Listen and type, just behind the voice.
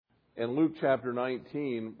In Luke chapter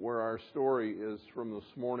 19, where our story is from this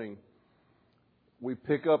morning, we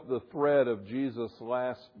pick up the thread of Jesus'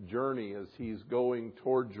 last journey as he's going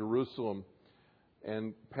toward Jerusalem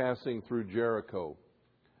and passing through Jericho.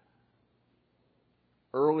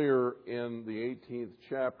 Earlier in the 18th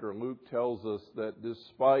chapter, Luke tells us that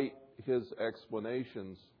despite his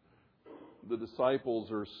explanations, the disciples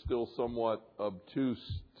are still somewhat obtuse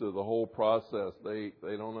to the whole process. They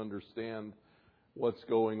don't understand what's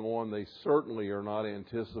going on. They certainly are not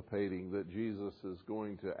anticipating that Jesus is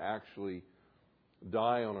going to actually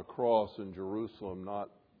die on a cross in Jerusalem not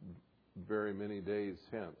very many days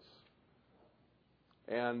hence.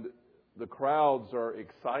 And the crowds are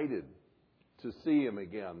excited to see him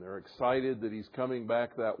again. They're excited that he's coming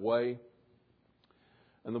back that way.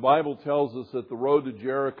 And the Bible tells us that the road to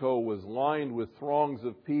Jericho was lined with throngs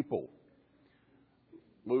of people.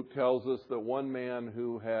 Luke tells us that one man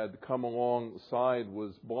who had come alongside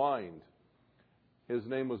was blind. His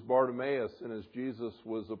name was Bartimaeus, and as Jesus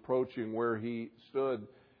was approaching where he stood,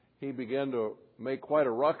 he began to make quite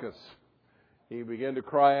a ruckus. He began to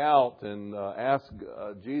cry out and ask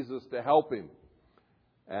Jesus to help him.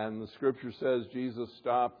 And the Scripture says Jesus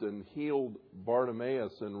stopped and healed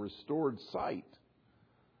Bartimaeus and restored sight.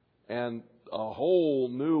 And a whole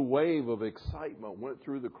new wave of excitement went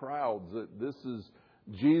through the crowds that this is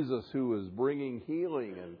Jesus who is bringing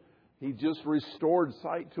healing, and he just restored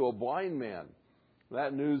sight to a blind man.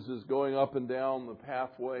 That news is going up and down the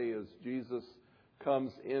pathway as Jesus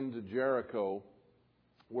comes into Jericho,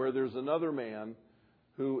 where there's another man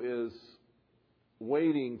who is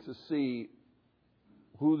waiting to see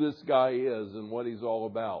who this guy is and what he's all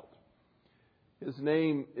about. His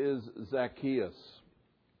name is Zacchaeus.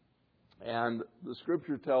 And the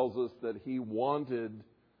Scripture tells us that he wanted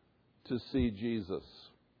to see Jesus.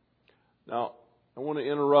 Now, I want to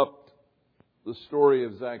interrupt the story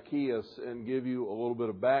of Zacchaeus and give you a little bit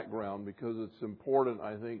of background because it's important,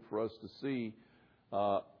 I think, for us to see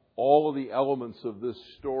all of the elements of this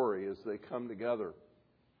story as they come together.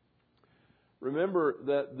 Remember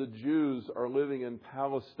that the Jews are living in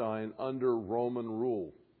Palestine under Roman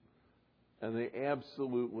rule, and they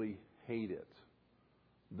absolutely hate it.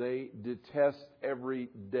 They detest every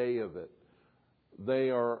day of it. They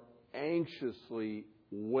are anxiously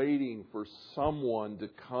waiting for someone to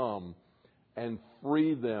come and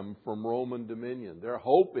free them from Roman dominion. They're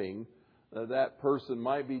hoping that that person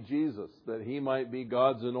might be Jesus, that he might be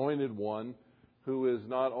God's anointed one who is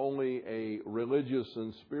not only a religious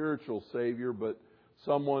and spiritual Savior, but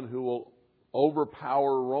someone who will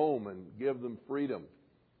overpower Rome and give them freedom.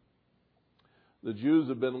 The Jews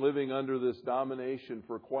have been living under this domination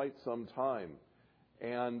for quite some time,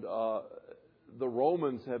 and the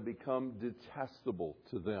Romans have become detestable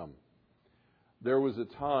to them. There was a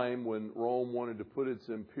time when Rome wanted to put its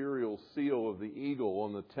imperial seal of the eagle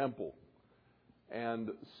on the temple, and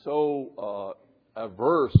so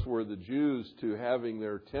averse were the Jews to having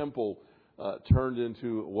their temple turned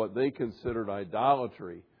into what they considered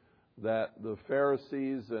idolatry, that the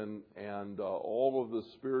Pharisees and all of the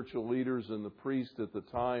spiritual leaders and the priests at the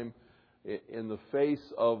time, in the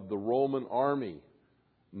face of the Roman army,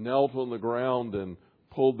 knelt on the ground and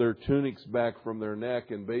pulled their tunics back from their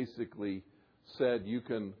neck and basically said, "You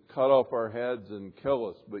can cut off our heads and kill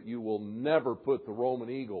us, but you will never put the Roman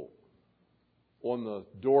eagle on the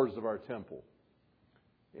doors of our temple."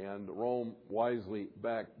 And Rome wisely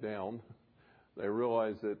backed down. They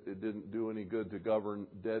realized that it didn't do any good to govern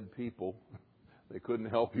dead people. They couldn't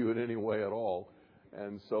help you in any way at all.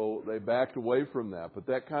 And so they backed away from that. But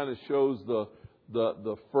that kind of shows the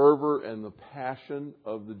fervor and the passion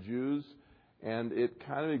of the Jews. And it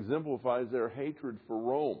kind of exemplifies their hatred for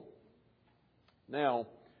Rome. Now,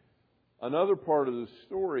 another part of the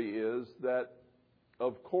story is that,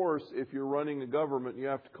 of course, if you're running a government, you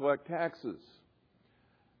have to collect taxes.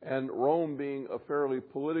 And Rome, being a fairly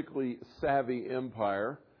politically savvy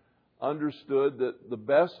empire, understood that the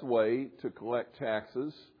best way to collect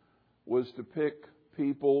taxes was to pick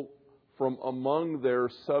people from among their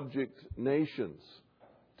subject nations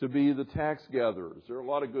to be the tax gatherers. There are a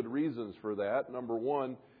lot of good reasons for that. Number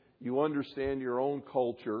one, you understand your own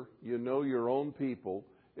culture, you know your own people.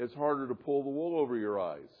 It's harder to pull the wool over your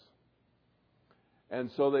eyes.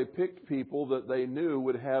 And so they picked people that they knew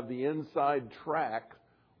would have the inside track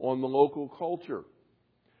on the local culture.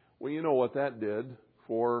 Well, you know what that did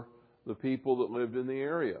for the people that lived in the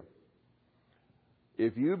area.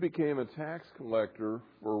 If you became a tax collector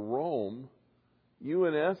for Rome, you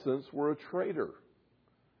in essence were a traitor.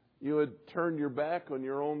 You had turned your back on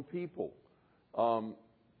your own people.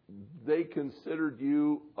 They considered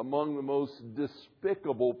you among the most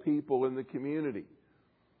despicable people in the community.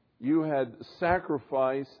 You had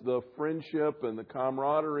sacrificed the friendship and the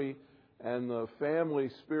camaraderie and the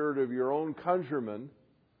family spirit of your own countrymen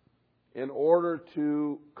in order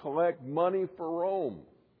to collect money for Rome.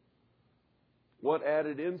 What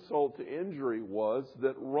added insult to injury was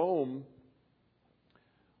that Rome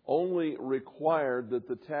only required that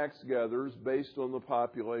the tax gatherers, based on the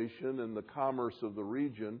population and the commerce of the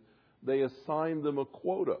region, they assigned them a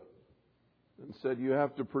quota and said, you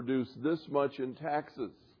have to produce this much in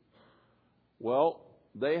taxes. Well,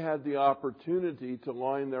 they had the opportunity to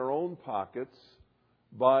line their own pockets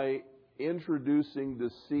by introducing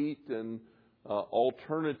deceit and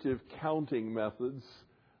alternative counting methods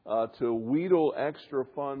to wheedle extra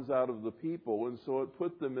funds out of the people. And so it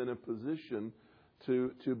put them in a position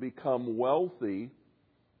to become wealthy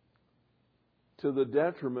to the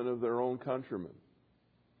detriment of their own countrymen.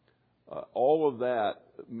 All of that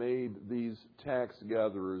made these tax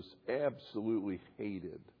gatherers absolutely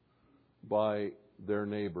hated by their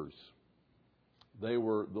neighbors. They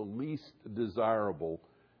were the least desirable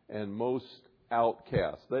and most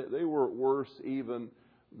outcast. They were worse even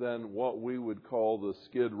than what we would call the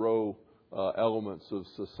Skid Row elements of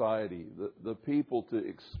society. The people, to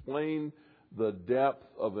explain the depth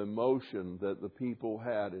of emotion that the people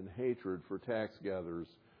had in hatred for tax gatherers,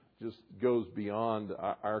 just goes beyond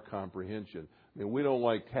our comprehension. I mean, we don't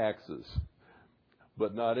like taxes,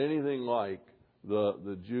 but not anything like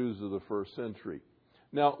the Jews of the first century.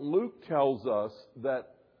 Now, Luke tells us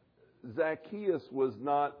that Zacchaeus was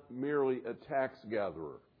not merely a tax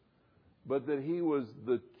gatherer, but that he was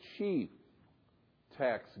the chief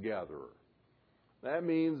tax gatherer. That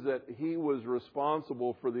means that he was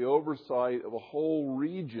responsible for the oversight of a whole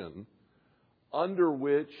region under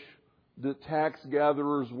which the tax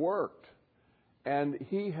gatherers worked. And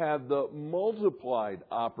he had the multiplied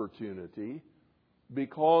opportunity,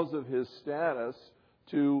 because of his status,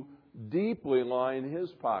 to deeply line his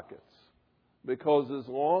pockets. Because as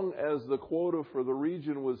long as the quota for the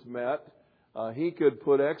region was met, he could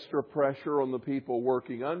put extra pressure on the people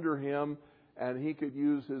working under him, and he could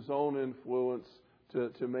use his own influence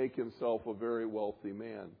to make himself a very wealthy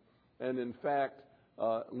man. And in fact,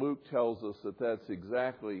 Luke tells us that that's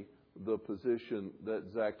exactly the position that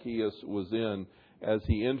Zacchaeus was in. As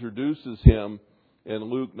he introduces him in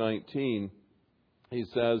Luke 19, he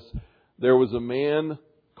says, there was a man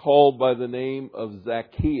called by the name of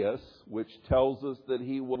Zacchaeus, which tells us that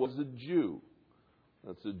he was a Jew.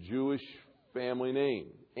 That's a Jewish family name.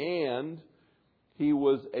 And he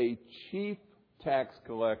was a chief tax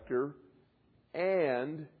collector,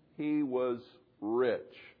 and he was rich.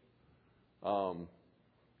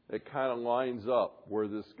 It kind of lines up where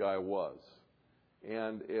this guy was.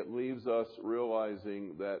 And it leaves us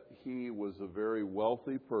realizing that he was a very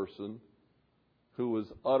wealthy person who was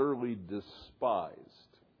utterly despised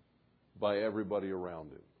by everybody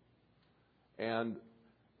around him. And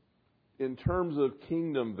in terms of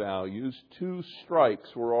kingdom values, 2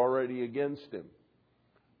 strikes were already against him.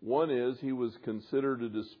 One is he was considered a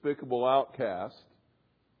despicable outcast,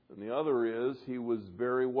 and the other is he was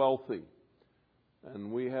very wealthy.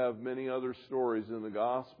 And we have many other stories in the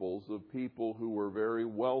Gospels of people who were very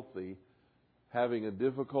wealthy having a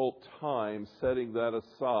difficult time setting that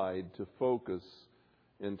aside to focus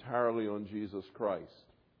entirely on Jesus Christ.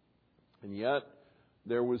 And yet,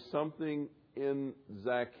 there was something in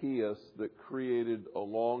Zacchaeus that created a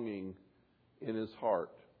longing in his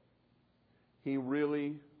heart. He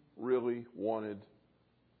really, really wanted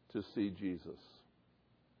to see Jesus.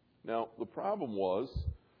 Now, the problem was,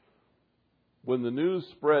 when the news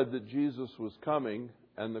spread that Jesus was coming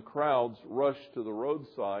and the crowds rushed to the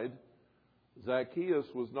roadside, Zacchaeus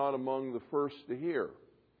was not among the first to hear.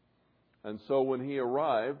 And so when he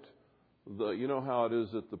arrived, you know how it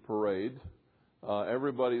is at the parade.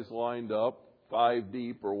 Everybody's lined up, 5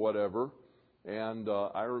 deep or whatever. And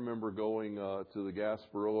I remember going to the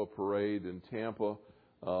Gasparilla Parade in Tampa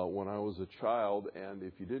when I was a child. And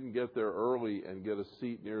if you didn't get there early and get a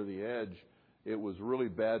seat near the edge, it was really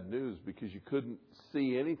bad news because you couldn't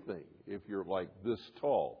see anything if you're like this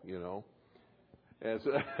tall, you know. And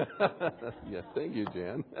so, yeah, thank you,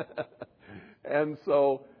 Jan. And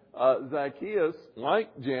so Zacchaeus,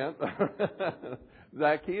 like Jan,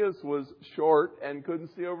 Zacchaeus was short and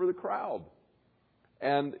couldn't see over the crowd.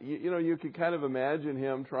 And, you know, you can kind of imagine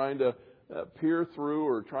him trying to peer through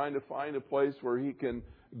or trying to find a place where he can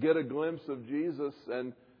get a glimpse of Jesus.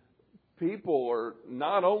 And people are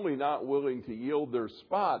not only not willing to yield their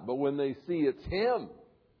spot, but when they see it's him,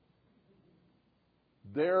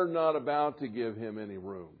 they're not about to give him any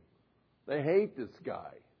room. They hate this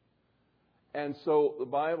guy. And so the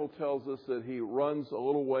Bible tells us that he runs a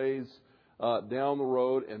little ways down the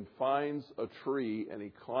road and finds a tree, and he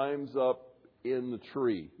climbs up in the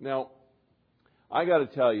tree. Now, I got to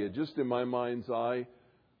tell you, just in my mind's eye,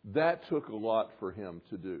 that took a lot for him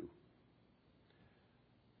to do.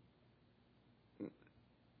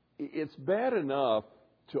 It's bad enough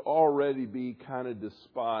to already be kind of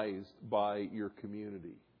despised by your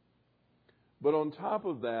community. But on top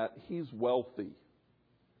of that, he's wealthy.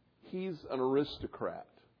 He's an aristocrat.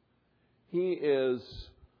 He is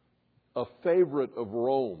a favorite of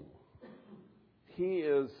Rome. He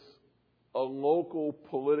is a local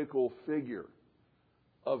political figure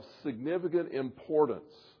of significant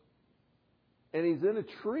importance. And he's in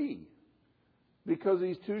a tree because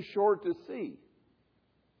he's too short to see.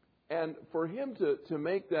 And for him to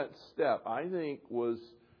make that step, I think, was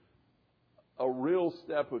a real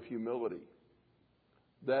step of humility.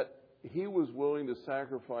 That he was willing to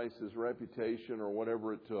sacrifice his reputation or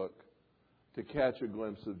whatever it took to catch a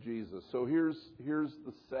glimpse of Jesus. So here's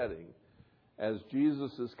the setting. As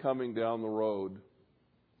Jesus is coming down the road,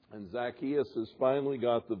 and Zacchaeus has finally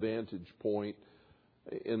got the vantage point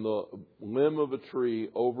in the limb of a tree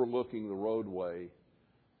overlooking the roadway.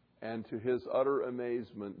 And to his utter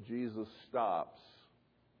amazement, Jesus stops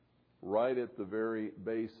right at the very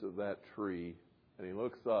base of that tree. And he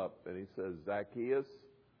looks up and he says, "Zacchaeus,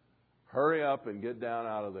 hurry up and get down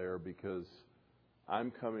out of there, because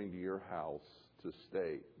I'm coming to your house to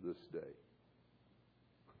stay this day."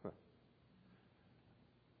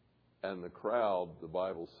 And the crowd, the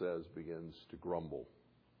Bible says, begins to grumble.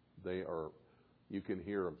 You can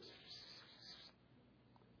hear them.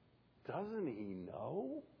 Doesn't he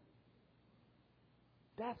know?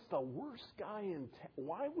 That's the worst guy in town.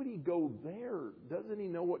 Why would he go there? Doesn't he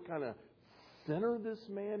know what kind of sinner this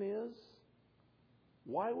man is?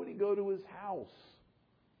 Why would he go to his house?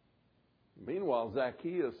 Meanwhile,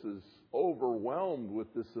 Zacchaeus is overwhelmed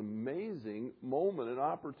with this amazing moment and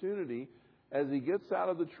opportunity as he gets out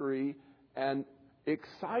of the tree and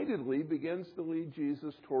excitedly begins to lead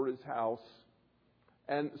Jesus toward his house.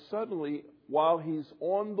 And suddenly, while he's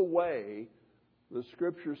on the way, the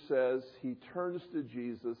Scripture says he turns to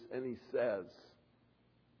Jesus and he says,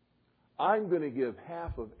 "I'm going to give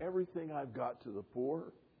half of everything I've got to the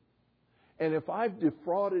poor. And if I've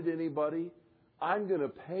defrauded anybody, I'm going to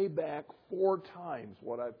pay back 4 times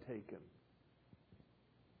what I've taken."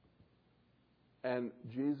 And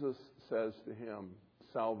Jesus says to him,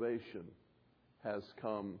 "Salvation has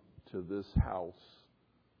come to this house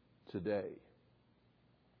today."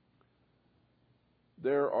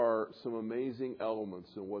 There are some amazing elements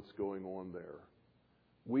in what's going on there.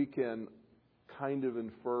 We can kind of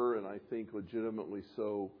infer, and I think legitimately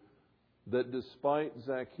so, that despite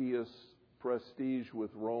Zacchaeus' prestige with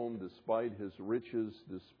Rome, despite his riches,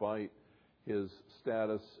 despite his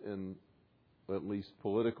status in at least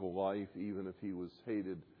political life, even if he was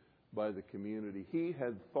hated by the community, he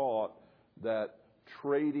had thought that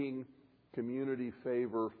trading community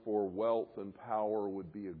favor for wealth and power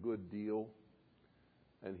would be a good deal.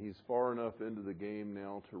 And he's far enough into the game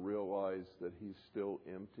now to realize that he's still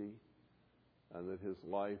empty and that his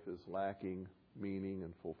life is lacking meaning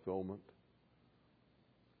and fulfillment.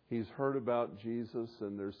 He's heard about Jesus,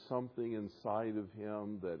 and there's something inside of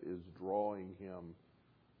him that is drawing him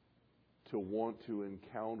to want to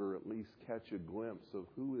encounter, at least catch a glimpse of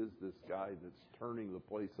who is this guy that's turning the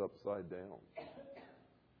place upside down.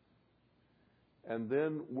 And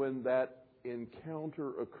then when that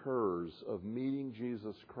encounter occurs of meeting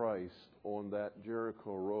Jesus Christ on that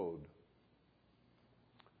Jericho road,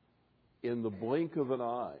 in the blink of an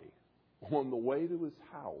eye, on the way to his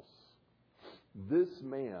house, this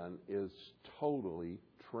man is totally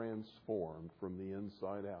transformed from the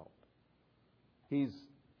inside out. He's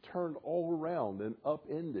turned all around and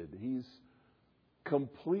upended. He's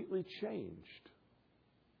completely changed.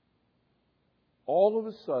 All of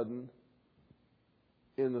a sudden,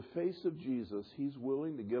 in the face of Jesus, he's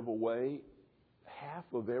willing to give away half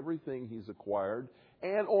of everything he's acquired,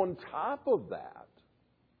 and on top of that,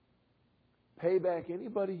 pay back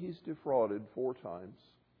anybody he's defrauded 4 times,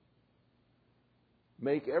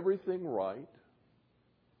 make everything right.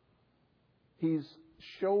 He's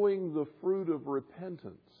showing the fruit of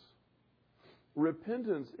repentance.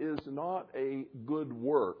 Repentance is not a good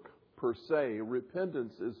work per se.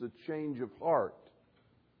 Repentance is a change of heart.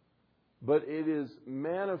 But it is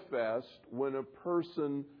manifest when a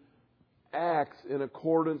person acts in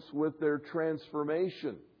accordance with their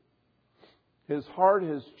transformation. His heart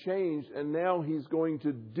has changed, and now he's going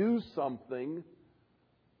to do something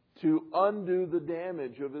to undo the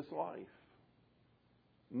damage of his life.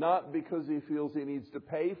 Not because he feels he needs to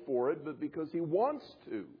pay for it, but because he wants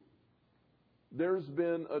to. there's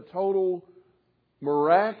been a total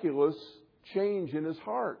miraculous change in his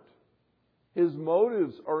heart. His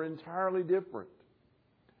motives are entirely different.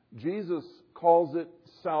 Jesus calls it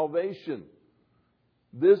salvation.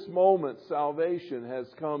 This moment, salvation has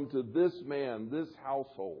come to this man, this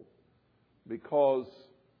household, because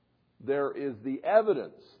there is the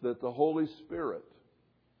evidence that the Holy Spirit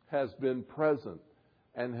has been present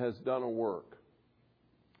and has done a work.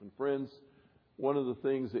 And friends, one of the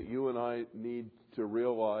things that you and I need to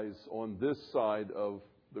realize on this side of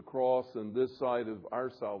the cross and this side of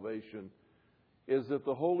our salvation is that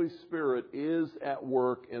the Holy Spirit is at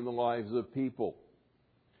work in the lives of people.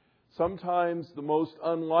 Sometimes the most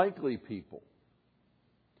unlikely people.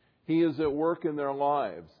 He is at work in their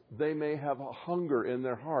lives. They may have a hunger in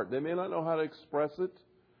their heart. They may not know how to express it.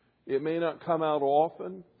 It may not come out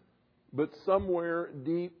often. But somewhere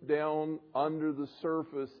deep down under the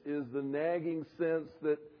surface is the nagging sense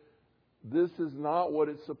that this is not what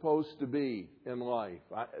it's supposed to be in life.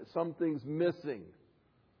 Something's missing.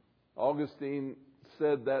 Augustine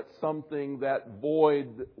said that something, that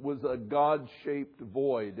void, was a God-shaped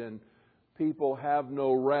void, and people have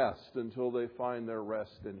no rest until they find their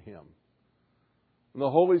rest in Him. And the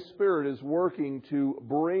Holy Spirit is working to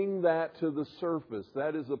bring that to the surface.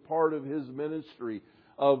 That is a part of His ministry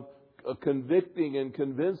of convicting and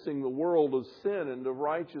convincing the world of sin and of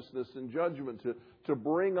righteousness and judgment, to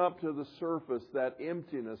bring up to the surface that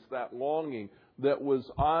emptiness, that longing that was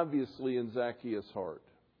obviously in Zacchaeus' heart.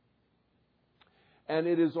 And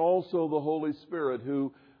it is also the Holy Spirit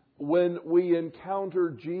who, when we encounter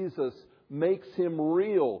Jesus, makes Him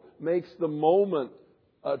real, makes the moment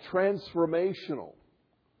transformational.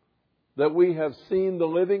 That we have seen the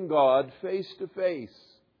living God face to face,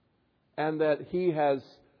 and that He has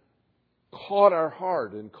caught our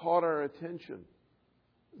heart and caught our attention.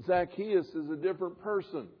 Zacchaeus is a different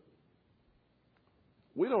person.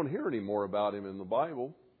 We don't hear any more about him in the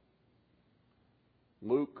Bible.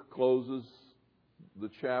 Luke closes the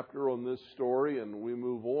chapter on this story and we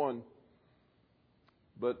move on.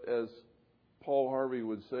 But as Paul Harvey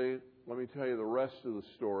would say, let me tell you the rest of the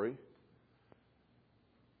story.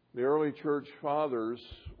 The early church fathers,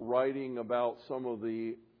 writing about some of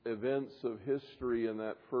the events of history in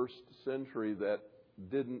that first century that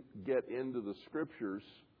didn't get into the Scriptures,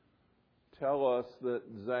 tell us that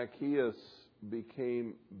Zacchaeus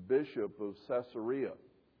became bishop of Caesarea.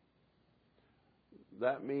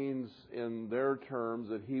 That means, in their terms,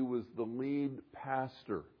 that he was the lead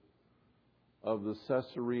pastor of the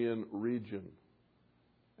Caesarean region,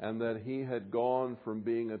 and that he had gone from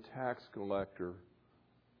being a tax collector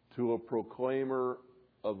to a proclaimer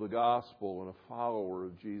of the gospel and a follower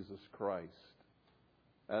of Jesus Christ.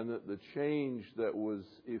 And that the change that was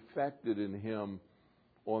effected in him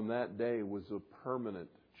on that day was a permanent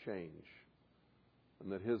change.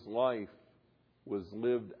 And that his life was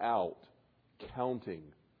lived out counting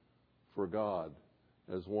for God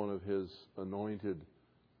as one of His anointed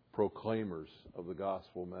proclaimers of the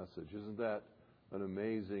gospel message. Isn't that an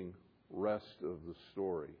amazing rest of the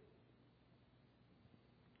story?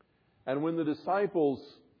 And when the disciples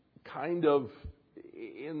kind of,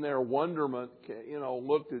 in their wonderment,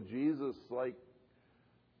 looked at Jesus like,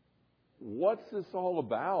 what's this all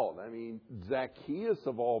about? I mean, Zacchaeus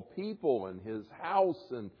of all people and his house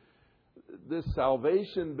and this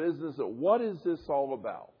salvation business, what is this all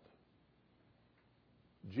about?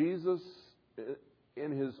 Jesus,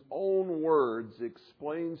 in His own words,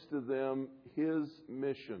 explains to them His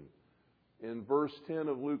mission. In verse 10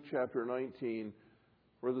 of Luke chapter 19,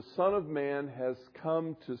 where the Son of Man has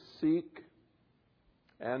come to seek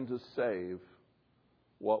and to save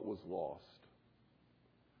what was lost.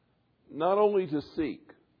 Not only to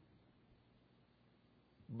seek,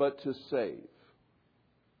 but to save.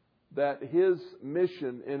 That His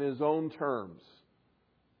mission, in His own terms,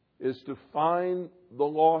 is to find the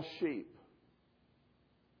lost sheep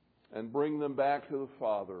and bring them back to the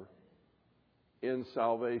Father in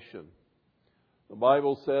salvation. The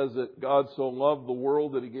Bible says that God so loved the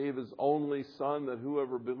world that He gave His only Son, that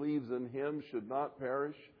whoever believes in Him should not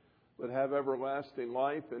perish, but have everlasting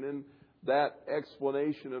life. And in that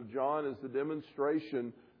explanation of John is the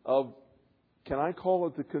demonstration of, can I call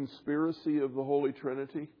it the conspiracy of the Holy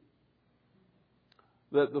Trinity?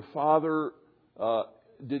 That the Father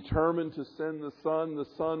determined to send the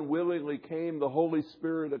Son willingly came, the Holy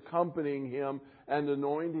Spirit accompanying Him and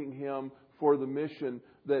anointing Him for the mission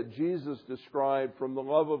that Jesus described from the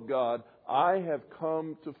love of God. I have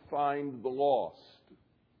come to find the lost.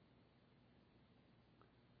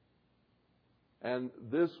 And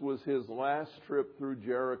this was His last trip through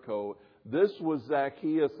Jericho. This was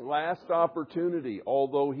Zacchaeus' last opportunity,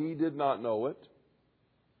 although he did not know it.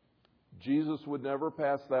 Jesus would never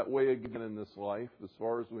pass that way again in this life, as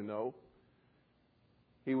far as we know.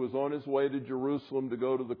 He was on his way to Jerusalem to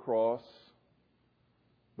go to the cross,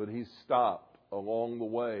 but he stopped along the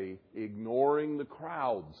way, ignoring the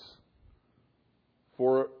crowds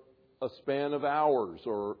for a span of hours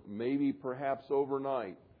or maybe perhaps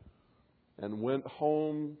overnight, and went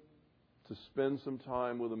home to spend some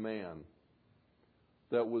time with a man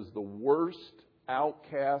that was the worst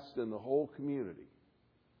outcast in the whole community,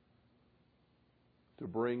 to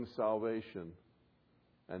bring salvation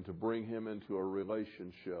and to bring him into a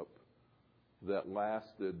relationship that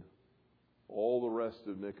lasted all the rest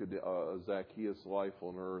of Zacchaeus' life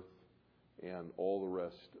on earth and all the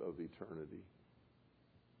rest of eternity.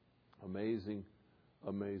 Amazing,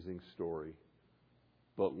 amazing story.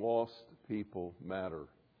 But lost people matter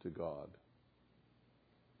to God.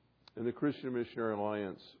 In the Christian Missionary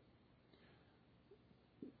Alliance,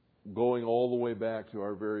 going all the way back to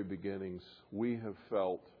our very beginnings, we have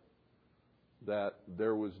felt that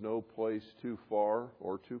there was no place too far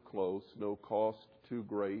or too close, no cost too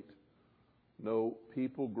great, no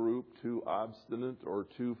people group too obstinate or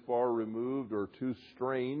too far removed or too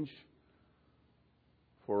strange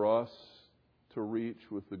for us to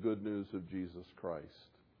reach with the good news of Jesus Christ.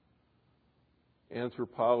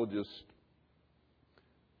 Anthropologists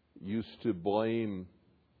used to blame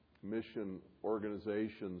mission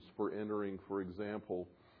organizations for entering, for example,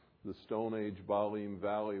 the Stone Age Balim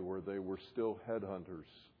Valley, where they were still headhunters,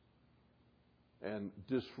 and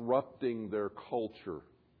disrupting their culture.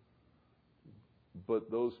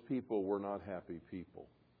 But those people were not happy people.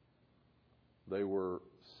 They were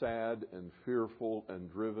sad and fearful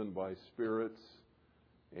and driven by spirits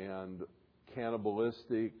and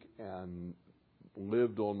cannibalistic and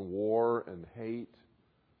lived on war and hate.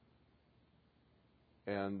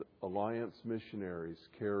 And Alliance missionaries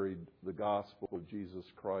carried the gospel of Jesus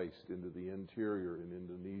Christ into the interior in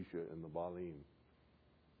Indonesia and the Balim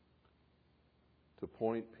to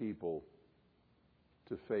point people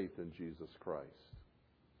to faith in Jesus Christ.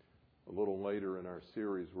 A little later in our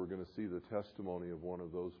series, we're going to see the testimony of one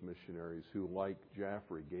of those missionaries who, like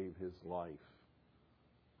Jaffrey, gave his life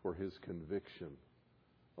for his conviction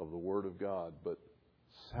of the Word of God, but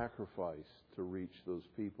sacrificed to reach those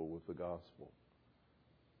people with the gospel.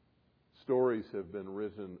 Stories have been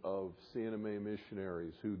written of CNMA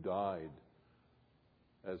missionaries who died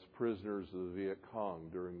as prisoners of the Viet Cong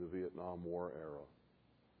during the Vietnam War era.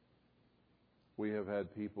 We have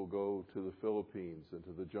had people go to the Philippines and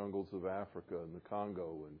to the jungles of Africa and the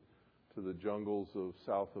Congo and to the jungles of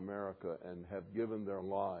South America and have given their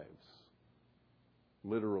lives,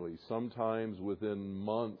 literally, sometimes within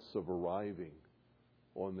months of arriving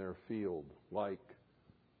on their field, like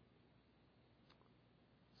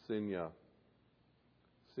Sina,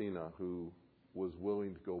 who was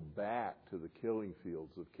willing to go back to the killing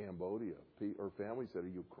fields of Cambodia. Her family said, "Are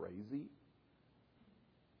you crazy?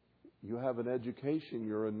 You have an education,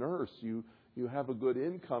 you're a nurse, you have a good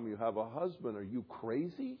income, you have a husband. Are you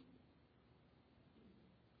crazy?"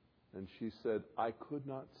 And she said, "I could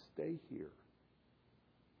not stay here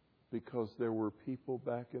because there were people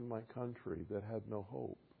back in my country that had no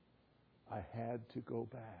hope. I had to go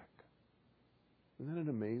back." Isn't that an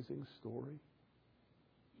amazing story?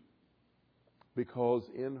 Because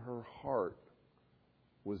in her heart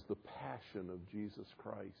was the passion of Jesus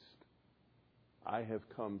Christ. I have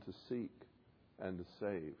come to seek and to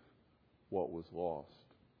save what was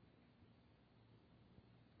lost.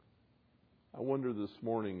 I wonder this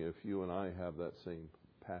morning if you and I have that same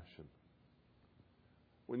passion.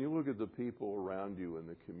 When you look at the people around you in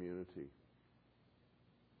the community,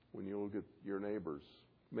 when you look at your neighbors,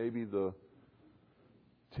 maybe the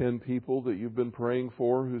 10 people that you've been praying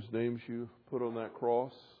for whose names you put on that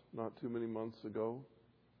cross not too many months ago,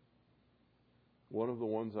 one of the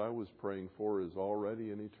ones I was praying for is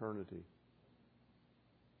already in eternity.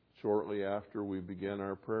 Shortly after we began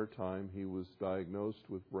our prayer time, he was diagnosed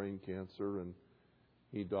with brain cancer and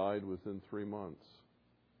he died within 3 months.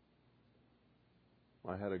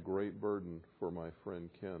 I had a great burden for my friend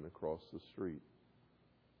Ken across the street.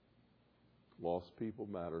 Lost people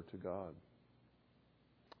matter to God.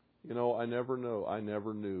 You know, I never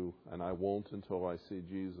knew, and I won't until I see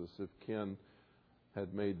Jesus, if Ken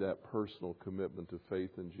had made that personal commitment to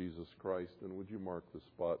faith in Jesus Christ. And would you mark the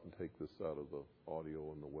spot and take this out of the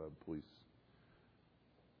audio and the web, please?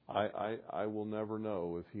 I will never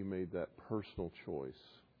know if he made that personal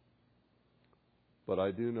choice. But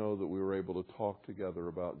I do know that we were able to talk together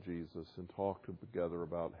about Jesus and talk together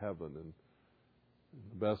about heaven. And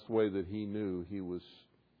the best way that he knew, he was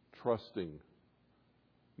trusting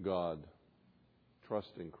God,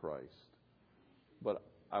 trusting Christ. But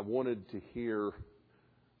I wanted to hear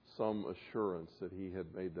some assurance that he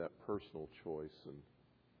had made that personal choice, and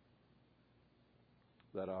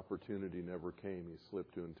that opportunity never came. He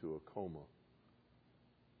slipped into a coma.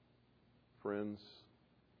 Friends,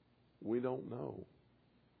 we don't know.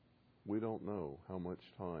 We don't know how much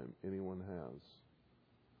time anyone has.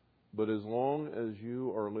 But as long as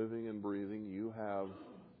you are living and breathing, you have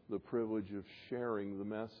the privilege of sharing the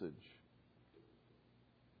message.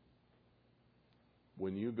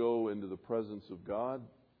 When you go into the presence of God,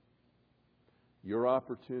 your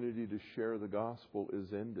opportunity to share the gospel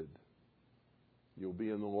is ended. You'll be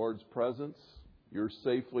in the Lord's presence. You're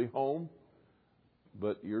safely home.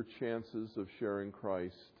 But your chances of sharing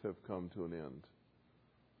Christ have come to an end.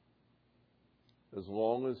 As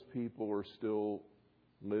long as people are still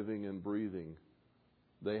living and breathing,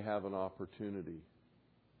 they have an opportunity.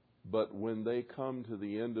 But when they come to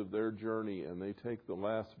the end of their journey and they take the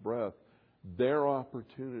last breath, their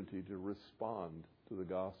opportunity to respond to the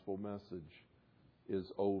gospel message is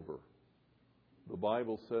over. The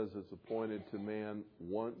Bible says it's appointed to man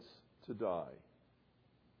once to die.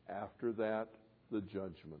 After that, the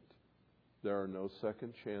judgment. There are no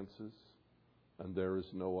second chances, and there is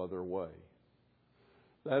no other way.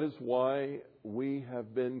 That is why we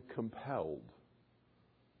have been compelled.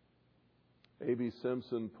 A.B.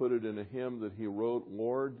 Simpson put it in a hymn that he wrote,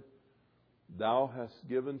 Lord, Thou hast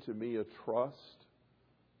given to me a trust,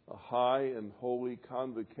 a high and holy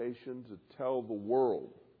convocation to tell the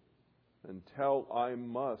world, and tell I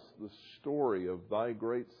must the story of Thy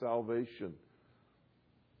great salvation.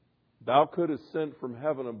 Thou couldst send from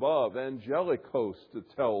heaven above angelic hosts to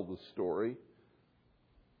tell the story,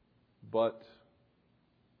 but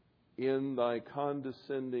in Thy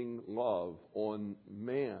condescending love on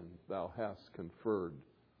man Thou hast conferred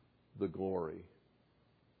the glory.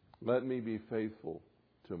 Let me be faithful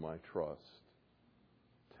to my trust,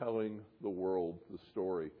 telling the world the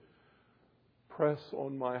story. Press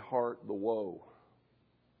on my heart the woe.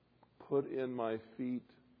 Put in my feet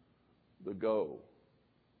the go.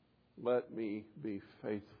 Let me be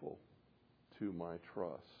faithful to my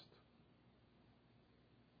trust.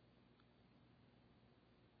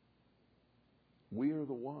 We are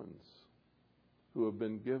the ones who have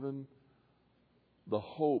been given the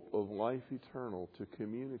hope of life eternal to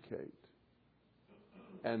communicate.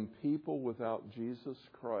 And people without Jesus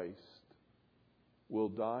Christ will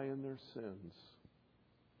die in their sins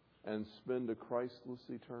and spend a Christless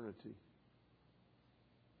eternity.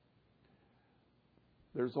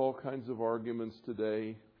 There's all kinds of arguments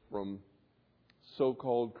today from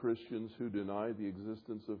so-called Christians who deny the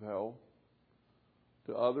existence of hell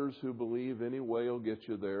to others who believe any way will get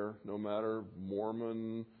you there, no matter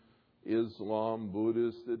Mormon, Islam,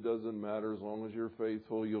 Buddhist, it doesn't matter. As long as you're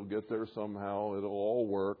faithful, you'll get there somehow. It'll all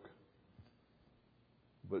work.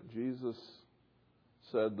 But Jesus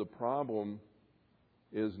said the problem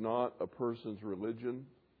is not a person's religion.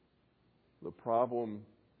 The problem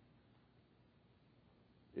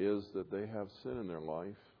is that they have sin in their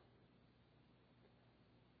life.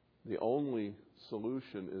 The only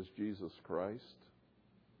solution is Jesus Christ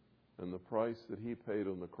and the price that He paid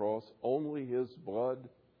on the cross. Only His blood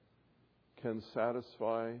can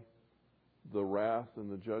satisfy the wrath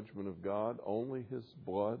and the judgment of God. Only His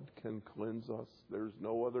blood can cleanse us. There's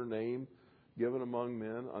no other name given among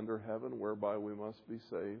men under heaven whereby we must be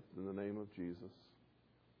saved than the name of Jesus.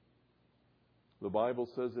 The Bible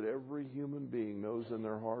says that every human being knows in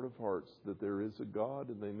their heart of hearts that there is a God,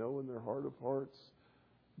 and they know in their heart of hearts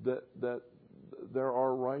that there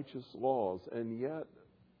are righteous laws, and yet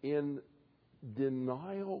in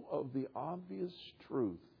denial of the obvious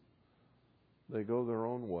truth, they go their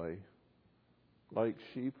own way, like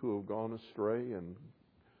sheep who have gone astray and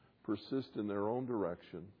persist in their own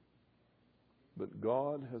direction. But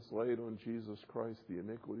God has laid on Jesus Christ the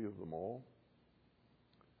iniquity of them all.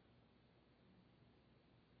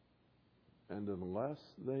 And unless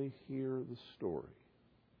they hear the story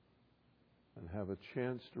and have a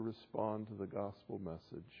chance to respond to the gospel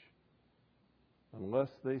message, unless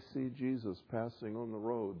they see Jesus passing on the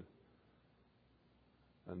road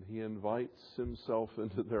and He invites Himself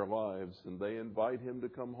into their lives and they invite Him to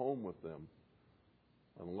come home with them,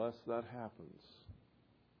 unless that happens,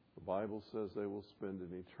 the Bible says they will spend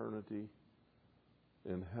an eternity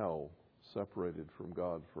in hell, separated from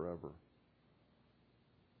God forever.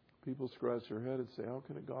 People scratch their head and say, how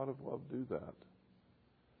can a God of love do that?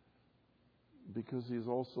 Because He's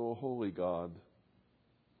also a holy God.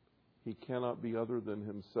 He cannot be other than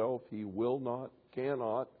Himself. He will not,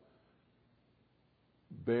 cannot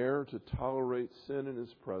bear to tolerate sin in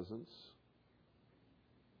His presence.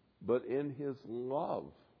 But in His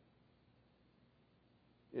love,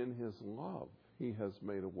 in His love, He has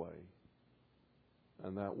made a way.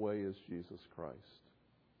 And that way is Jesus Christ.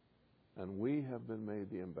 And we have been made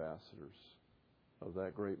the ambassadors of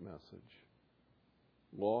that great message.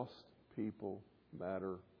 Lost people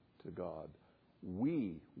matter to God.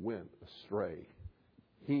 We went astray.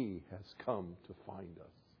 He has come to find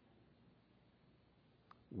us.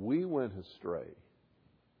 We went astray.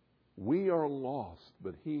 We are lost,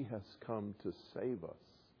 but He has come to save us.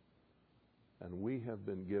 And we have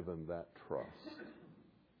been given that trust.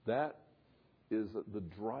 That is the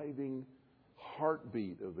driving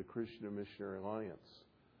heartbeat of the Christian and Missionary Alliance.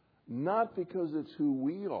 Not because it's who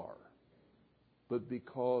we are, but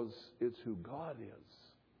because it's who God is.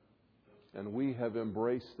 And we have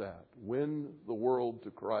embraced that. Win the world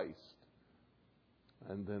to Christ,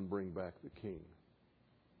 and then bring back the King.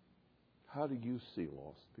 How do you see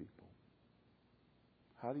lost people?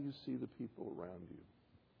 How do you see the people around you?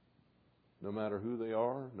 No matter who they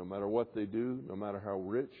are, no matter what they do, no matter how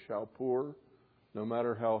rich, how poor, no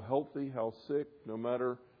matter how healthy, how sick, no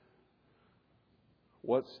matter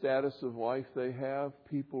what status of life they have,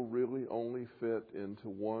 people really only fit into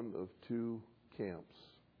one of two camps.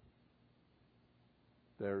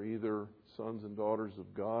 They're either sons and daughters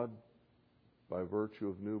of God by virtue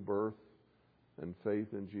of new birth and faith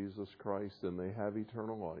in Jesus Christ, and they have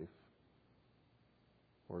eternal life,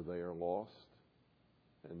 or they are lost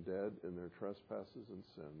and dead in their trespasses and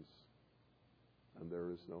sins, and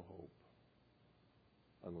there is no hope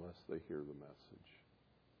unless they hear the message.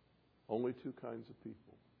 Only two kinds of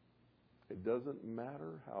people. It doesn't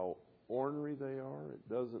matter how ornery they are. It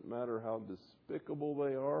doesn't matter how despicable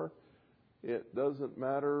they are. It doesn't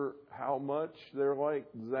matter how much they're like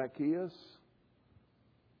Zacchaeus.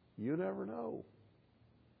 You never know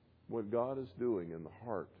what God is doing in the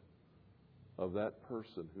heart of that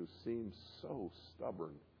person who seems so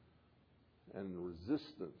stubborn and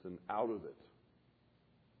resistant and out of it.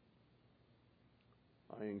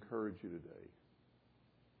 I encourage you today,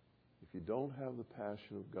 if you don't have the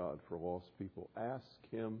passion of God for lost people, ask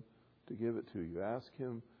Him to give it to you. Ask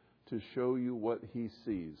Him to show you what He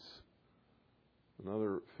sees.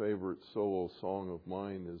 Another favorite solo song of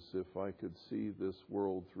mine is, "If I could see this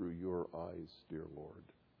world through your eyes, dear Lord,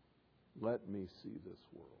 let me see this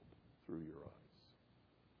world through your eyes."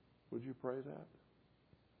 Would you pray that?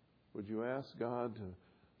 Would you ask God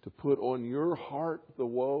to put on your heart the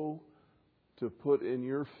woe, to put in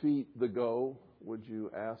your feet the go? Would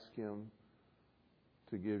you ask Him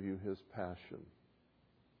to give you His passion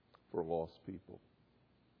for lost people?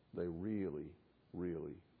 They really,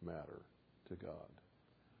 really matter to God.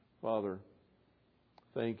 Father,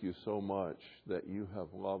 thank you so much that you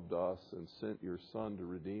have loved us and sent your Son to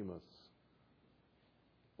redeem us.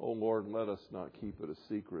 Oh Lord, let us not keep it a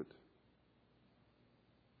secret.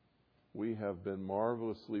 We have been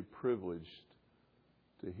marvelously privileged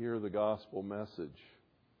to hear the gospel message.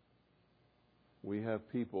 We have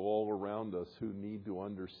people all around us who need to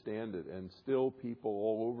understand it, and still people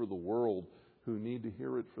all over the world who need to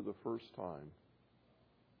hear it for the first time.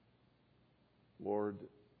 Lord,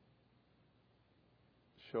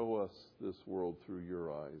 show us this world through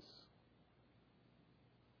your eyes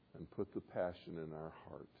and put the passion in our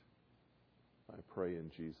heart. I pray in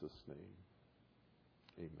Jesus' name.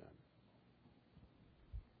 Amen.